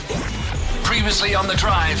Previously on The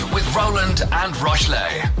Drive with Roland and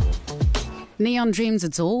Roch-Lé. Neon Dreams,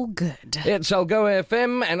 it's all good. It's Algoa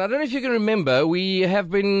FM, and I don't know if you can remember, we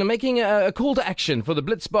have been making a call to action for the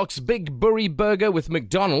Blitzbox Big Burry Burger with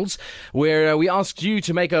McDonald's, where we asked you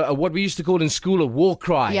to make a what we used to call in school a war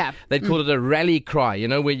cry. Yeah. They'd call it a rally cry, you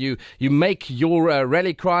know, where you make your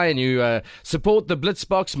rally cry and you support the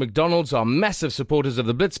Blitzbox. McDonald's are massive supporters of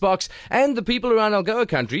the Blitzbox, and the people around Algoa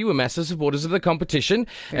country were massive supporters of the competition.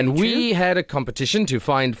 We had a competition to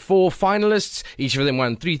find 4 finalists. Each of them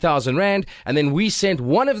won 3,000 Rand. And then we sent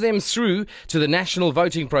one of them through to the national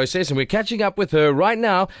voting process, and we're catching up with her right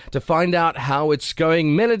now to find out how it's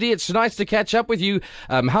going. Melody, it's nice to catch up with you.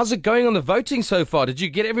 How's it going on the voting so far? Did you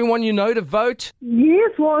get everyone you know to vote?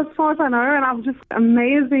 Yes, well, as far as I know, and I've just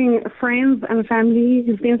amazing friends and family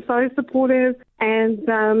who've been so supportive, and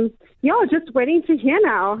just waiting to hear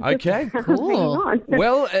now. Okay, cool.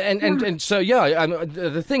 Well, and so,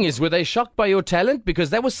 the thing is, were they shocked by your talent? Because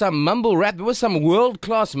that was some mumble rap. It was some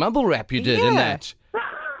world-class mumble rap you did in that.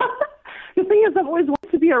 The thing is, I've always wanted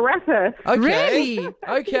to be a rapper. Okay. Really?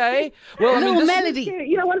 Okay. Well, Little melody.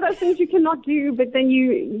 You know, one of those things you cannot do, but then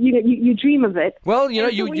you dream of it. Well, you know,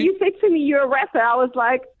 when you said to me you're a rapper, I was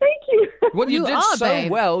like, thank you. Well, you did so babe.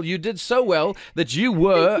 well. You did so well that you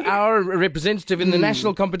were our representative in the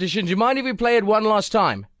national competition. Do you mind if we play it one last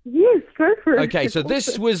time? Yes, go for it. Okay, so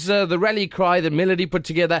this was the rally cry that Melody put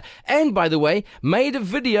together, and by the way, made a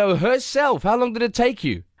video herself. How long did it take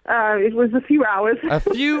you? It was a few hours. A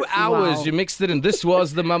few hours. Wow. You mixed it, and this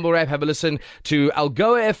was the mumble rap. Have a listen to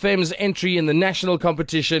Algoa FM's entry in the national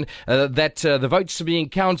competition. The votes are being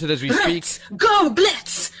counted as we speak. Let's go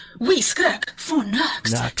blitz! We skirk for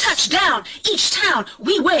Nux. Touchdown, each town,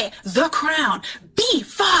 we wear the crown. B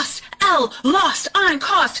fast, L lost, iron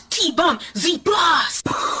cost, T bump, Z blast.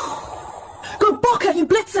 Go Boca, you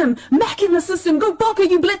blitz him, Mac in the system. Go Boca,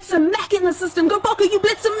 you blitz him, Mac in the system. Go Boca, you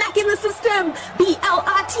blitz him, Mac in the system.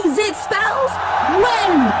 B-L-I-T-Z spells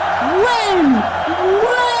win.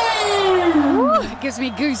 Ooh, it gives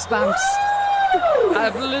me goosebumps.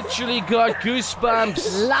 I've literally got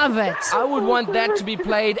goosebumps. Love it. I would want that to be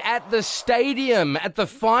played at the stadium, at the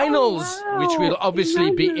finals, which we'll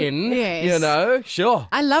obviously be in. Yes. You know, sure.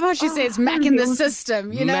 I love how she says Mac in the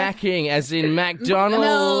system, you know. Macking, as in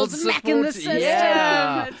McDonald's. Mac in the system.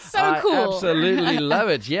 Yeah. It's so cool. I absolutely love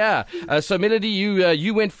it, yeah. So, Melody,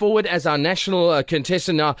 you went forward as our national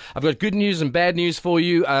contestant. Now, I've got good news and bad news for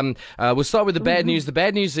you. We'll start with the bad news. The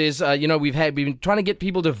bad news is, we've been trying to get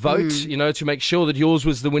people to vote, to make sure that yours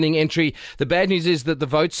was the winning entry. The bad news is that the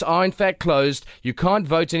votes are in fact closed. You can't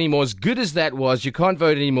vote anymore. As good as that was, you can't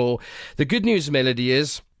vote anymore. The good news, Melody,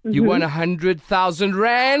 is you won 100,000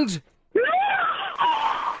 Rand. You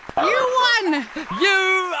won!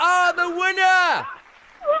 You are the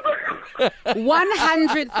winner!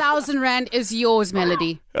 100,000 Rand is yours,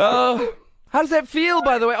 Melody. Oh, how does that feel,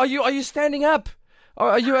 by the way? Are you standing up?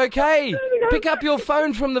 Are you okay? Pick up your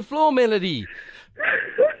phone from the floor, Melody.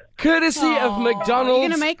 Courtesy of McDonald's You're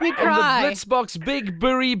gonna make me cry. and the Blitzbox Big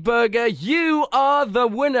Burry Burger, you are the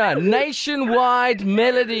winner. Nationwide,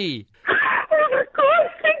 Melody. Oh my God,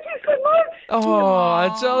 thank you so much. Oh,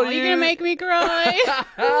 I tell you. You're gonna make me cry.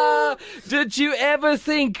 Did you ever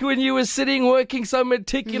think when you were sitting working so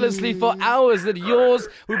meticulously for hours that yours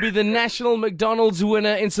would be the national McDonald's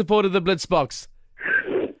winner in support of the Blitzbox?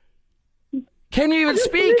 Can you even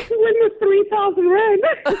speak? To win the 3,000 Rand.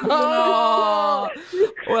 Oh.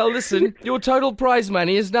 Well, listen, your total prize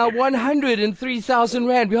money is now 103,000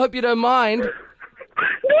 Rand. We hope you don't mind.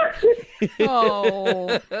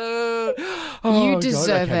 You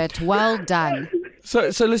deserve it. Well done.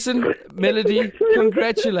 So listen, Melody,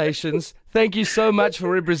 congratulations. Thank you so much for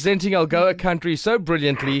representing Algoa country so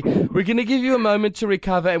brilliantly. We're going to give you a moment to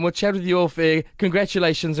recover, and we'll chat with you off air.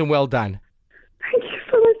 Congratulations and well done. Thank you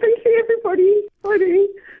so much. Thank you, everybody.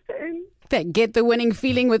 Get the winning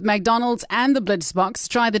feeling with McDonald's and the Blitzbox.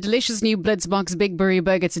 Try the delicious new Blitzbox Big Burry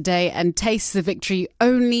Burger today and taste the victory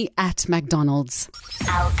only at McDonald's.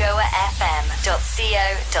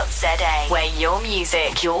 AlgoaFM.co.za, where your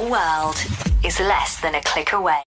music, your world is less than a click away.